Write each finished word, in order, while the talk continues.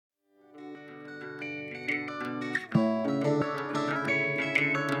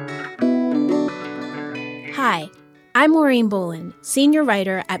Hi, I'm Maureen Boland, senior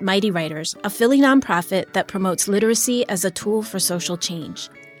writer at Mighty Writers, a Philly nonprofit that promotes literacy as a tool for social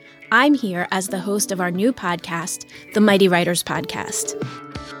change. I'm here as the host of our new podcast, the Mighty Writers Podcast.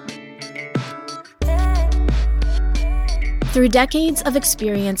 Through decades of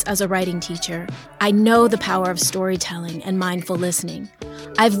experience as a writing teacher, I know the power of storytelling and mindful listening.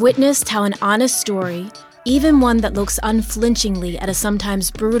 I've witnessed how an honest story, even one that looks unflinchingly at a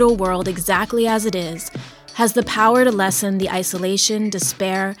sometimes brutal world exactly as it is, has the power to lessen the isolation,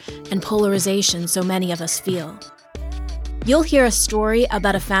 despair, and polarization so many of us feel. You'll hear a story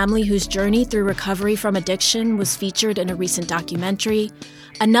about a family whose journey through recovery from addiction was featured in a recent documentary,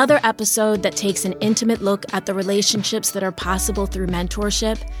 another episode that takes an intimate look at the relationships that are possible through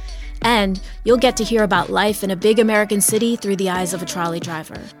mentorship, and you'll get to hear about life in a big American city through the eyes of a trolley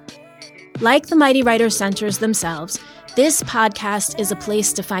driver. Like the Mighty Writers Centers themselves, this podcast is a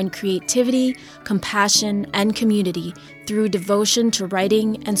place to find creativity, compassion, and community through devotion to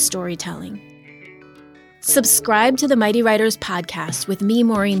writing and storytelling. Subscribe to the Mighty Writers Podcast with me,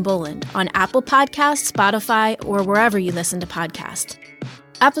 Maureen Boland, on Apple Podcasts, Spotify, or wherever you listen to podcasts.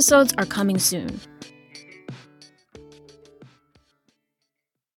 Episodes are coming soon.